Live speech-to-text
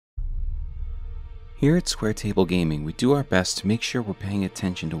Here at Square Table Gaming, we do our best to make sure we're paying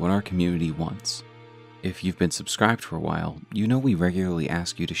attention to what our community wants. If you've been subscribed for a while, you know we regularly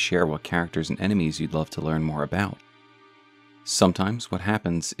ask you to share what characters and enemies you'd love to learn more about. Sometimes what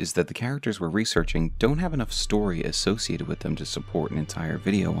happens is that the characters we're researching don't have enough story associated with them to support an entire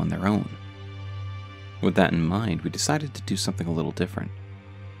video on their own. With that in mind, we decided to do something a little different.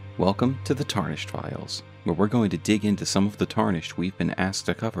 Welcome to the Tarnished Files, where we're going to dig into some of the Tarnished we've been asked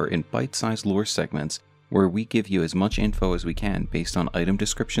to cover in bite-sized lore segments where we give you as much info as we can based on item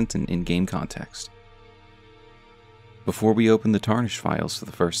descriptions and in-game context. Before we open the Tarnished Files for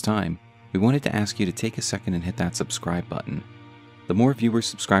the first time, we wanted to ask you to take a second and hit that subscribe button. The more viewers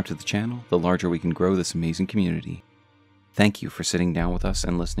subscribe to the channel, the larger we can grow this amazing community. Thank you for sitting down with us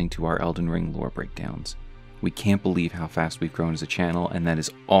and listening to our Elden Ring lore breakdowns. We can't believe how fast we've grown as a channel, and that is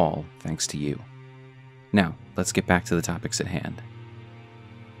all thanks to you. Now, let's get back to the topics at hand.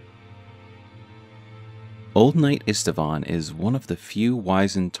 Old Knight Istvan is one of the few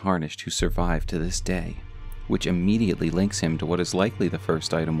wizened Tarnished who survive to this day, which immediately links him to what is likely the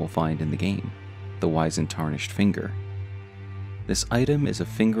first item we'll find in the game, the wizened Tarnished Finger. This item is a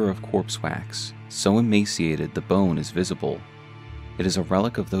finger of corpse wax, so emaciated the bone is visible. It is a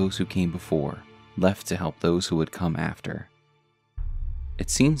relic of those who came before, left to help those who would come after. It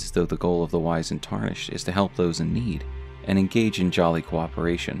seems as though the goal of the wizened Tarnished is to help those in need, and engage in jolly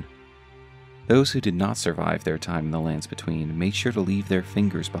cooperation. Those who did not survive their time in the lands between made sure to leave their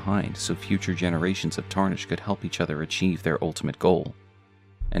fingers behind so future generations of Tarnished could help each other achieve their ultimate goal.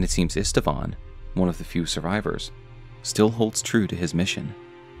 And it seems Istvan, one of the few survivors, still holds true to his mission.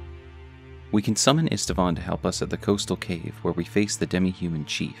 We can summon Istvan to help us at the coastal cave where we face the demi-human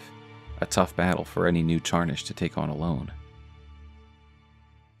chief, a tough battle for any new Tarnished to take on alone.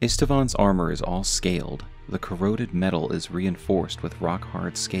 Istvan's armor is all scaled. The corroded metal is reinforced with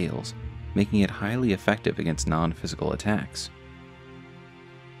rock-hard scales, making it highly effective against non-physical attacks.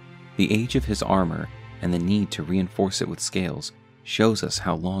 The age of his armor and the need to reinforce it with scales shows us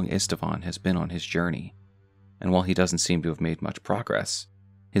how long Istvan has been on his journey, and while he doesn't seem to have made much progress,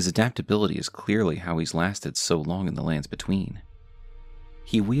 his adaptability is clearly how he's lasted so long in the lands between.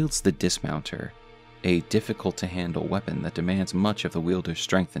 He wields the Dismounter, a difficult-to-handle weapon that demands much of the wielder's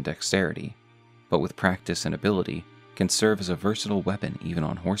strength and dexterity, but with practice and ability, can serve as a versatile weapon even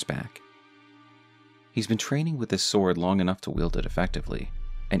on horseback. He's been training with this sword long enough to wield it effectively,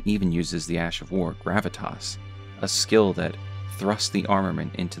 and even uses the Ash of War Gravitas, a skill that thrusts the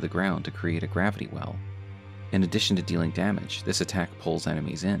armament into the ground to create a gravity well. In addition to dealing damage, this attack pulls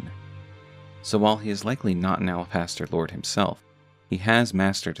enemies in. So while he is likely not an Alabaster Lord himself, he has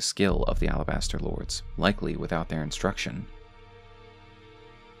mastered a skill of the Alabaster Lords, likely without their instruction.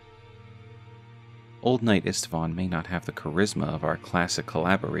 Old Knight Istvan may not have the charisma of our classic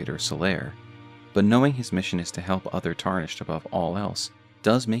collaborator Solaire, but knowing his mission is to help other Tarnished above all else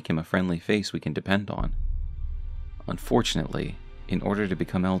does make him a friendly face we can depend on. Unfortunately, in order to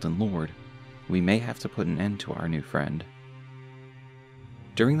become Elden Lord, we may have to put an end to our new friend.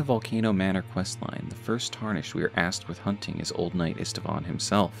 During the Volcano Manor questline, the first Tarnished we are asked with hunting is Old Knight Istvan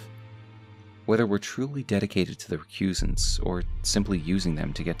himself. Whether we're truly dedicated to the recusants, or simply using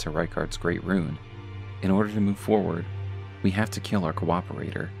them to get to Rykard's Great Rune, in order to move forward, we have to kill our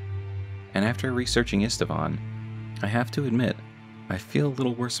cooperator. And after researching Istvan, I have to admit, I feel a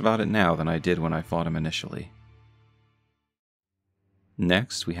little worse about it now than I did when I fought him initially.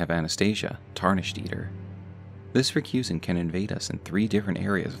 Next, we have Anastasia, Tarnished Eater. This recusant can invade us in 3 different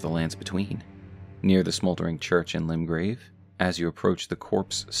areas of the lands between: near the smoldering church in Limgrave, as you approach the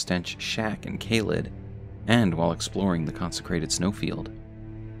corpse stench shack in Caelid, and while exploring the consecrated snowfield.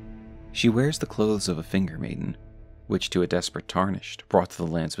 She wears the clothes of a finger maiden, which to a desperate Tarnished, brought to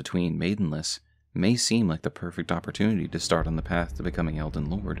the lands between maidenless, may seem like the perfect opportunity to start on the path to becoming Elden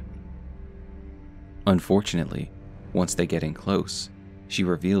Lord. Unfortunately, once they get in close, she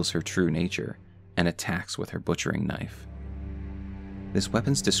reveals her true nature and attacks with her butchering knife. This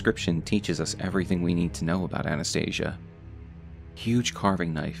weapon's description teaches us everything we need to know about Anastasia. Huge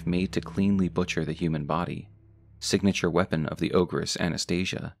carving knife made to cleanly butcher the human body, signature weapon of the ogress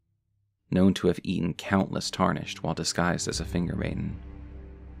Anastasia, known to have eaten countless Tarnished while disguised as a finger maiden.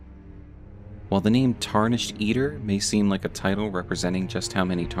 While the name Tarnished Eater may seem like a title representing just how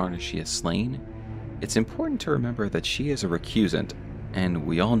many Tarnished she has slain, it's important to remember that she is a recusant, and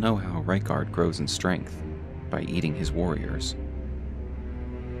we all know how Rykard grows in strength, by eating his warriors.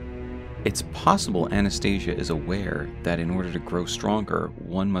 It's possible Anastasia is aware that in order to grow stronger,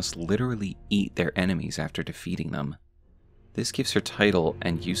 one must literally eat their enemies after defeating them. This gives her title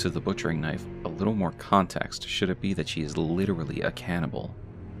and use of the butchering knife a little more context should it be that she is literally a cannibal.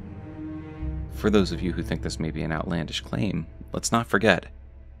 For those of you who think this may be an outlandish claim, let's not forget,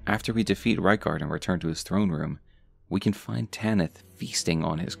 after we defeat Rykard and return to his throne room, we can find Tanith feasting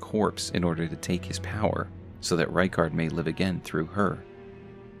on his corpse in order to take his power, so that Rykard may live again through her.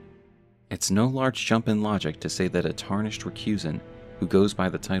 It's no large jump in logic to say that a tarnished recusant, who goes by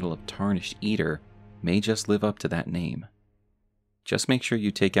the title of Tarnished Eater, may just live up to that name. Just make sure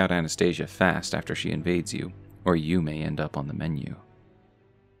you take out Anastasia fast after she invades you, or you may end up on the menu.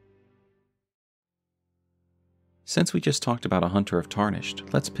 Since we just talked about a hunter of Tarnished,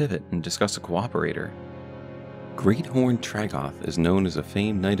 let's pivot and discuss a cooperator. Great Horn Tragoth is known as a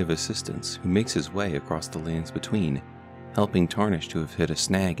famed knight of assistance who makes his way across the lands between, helping Tarnished who have hit a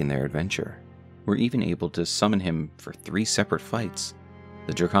snag in their adventure. We're even able to summon him for 3 separate fights: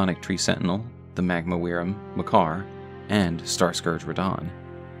 the Draconic Tree Sentinel, the Magma Wyrm, Makar, and Starscourge Radahn.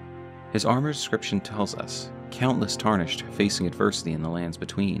 His armor description tells us, countless Tarnished facing adversity in the lands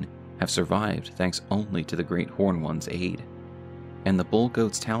between have survived thanks only to the Great Horn One's aid. And the Bull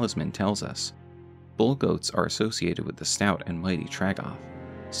Goat's talisman tells us, bull goats are associated with the stout and mighty Tragoth,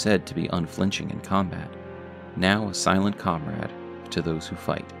 said to be unflinching in combat, now a silent comrade to those who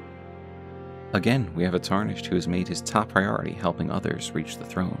fight. Again, we have a Tarnished who has made his top priority helping others reach the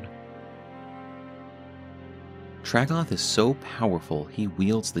throne. Tragoth is so powerful he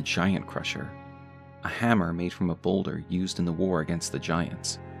wields the Giant Crusher, a hammer made from a boulder used in the war against the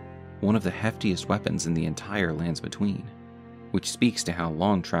giants, one of the heftiest weapons in the entire lands between, which speaks to how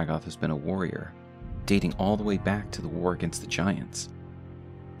long Tragoth has been a warrior, dating all the way back to the war against the giants.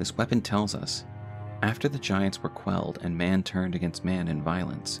 This weapon tells us, after the giants were quelled and man turned against man in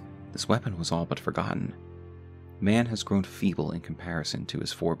violence, this weapon was all but forgotten. Man has grown feeble in comparison to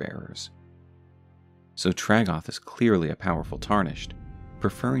his forebearers. So Tragoth is clearly a powerful Tarnished,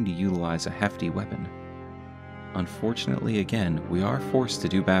 preferring to utilize a hefty weapon. Unfortunately, again, we are forced to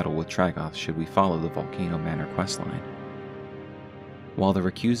do battle with Tragoth should we follow the Volcano Manor questline. While the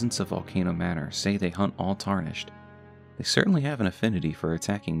recusants of Volcano Manor say they hunt all Tarnished, they certainly have an affinity for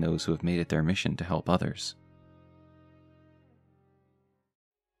attacking those who have made it their mission to help others.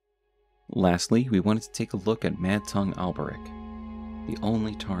 Lastly, we wanted to take a look at Mad Tongue Alberic, the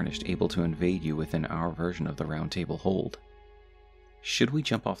only Tarnished able to invade you within our version of the Round Table Hold. Should we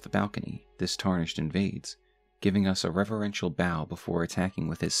jump off the balcony, this Tarnished invades, giving us a reverential bow before attacking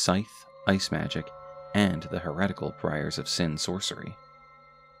with his scythe, ice magic, and the heretical Briars of Sin sorcery.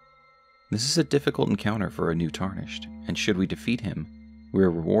 This is a difficult encounter for a new Tarnished, and should we defeat him, we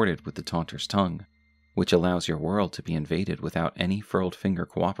are rewarded with the Taunter's Tongue, which allows your world to be invaded without any furled finger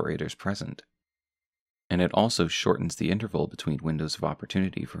cooperators present. And it also shortens the interval between windows of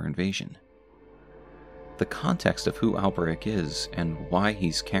opportunity for invasion. The context of who Alberic is and why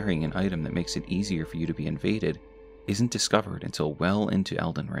he's carrying an item that makes it easier for you to be invaded isn't discovered until well into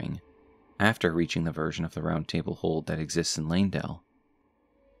Elden Ring, after reaching the version of the Round Table Hold that exists in Lanedale.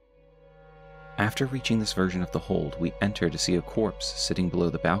 After reaching this version of the hold, we enter to see a corpse sitting below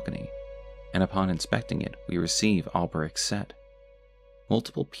the balcony, and upon inspecting it, we receive Alberic's set.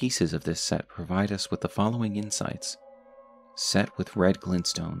 Multiple pieces of this set provide us with the following insights. Set with red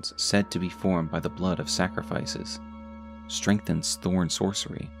glintstones, said to be formed by the blood of sacrifices. Strengthens thorn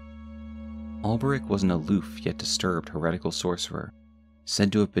sorcery. Alberic was an aloof yet disturbed heretical sorcerer,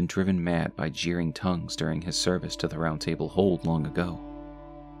 said to have been driven mad by jeering tongues during his service to the Round Table Hold long ago.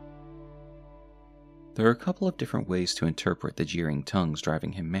 There are a couple of different ways to interpret the jeering tongues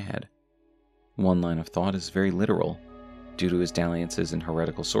driving him mad. One line of thought is very literal. Due to his dalliances in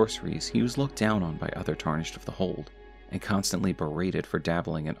heretical sorceries, he was looked down on by other Tarnished of the Hold, and constantly berated for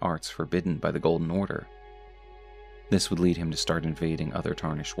dabbling in arts forbidden by the Golden Order. This would lead him to start invading other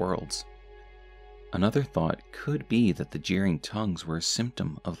Tarnished worlds. Another thought could be that the jeering tongues were a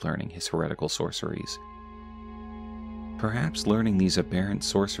symptom of learning his heretical sorceries. Perhaps learning these aberrant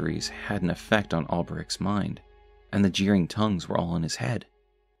sorceries had an effect on Alberic's mind, and the jeering tongues were all in his head.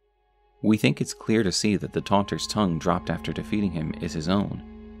 We think it's clear to see that the Taunter's Tongue dropped after defeating him is his own,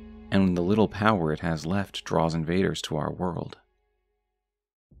 and the little power it has left draws invaders to our world.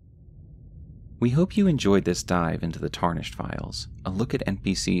 We hope you enjoyed this dive into the Tarnished Files, a look at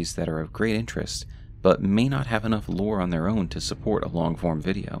NPCs that are of great interest, but may not have enough lore on their own to support a long-form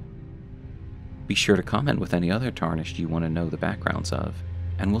video. Be sure to comment with any other Tarnished you want to know the backgrounds of,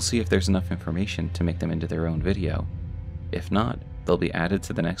 and we'll see if there's enough information to make them into their own video. If not, they'll be added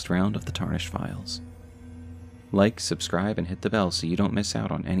to the next round of the Tarnished Files. Like, subscribe, and hit the bell so you don't miss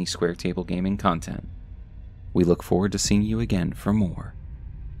out on any Square Table Gaming content. We look forward to seeing you again for more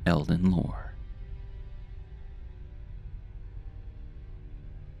Elden Lore.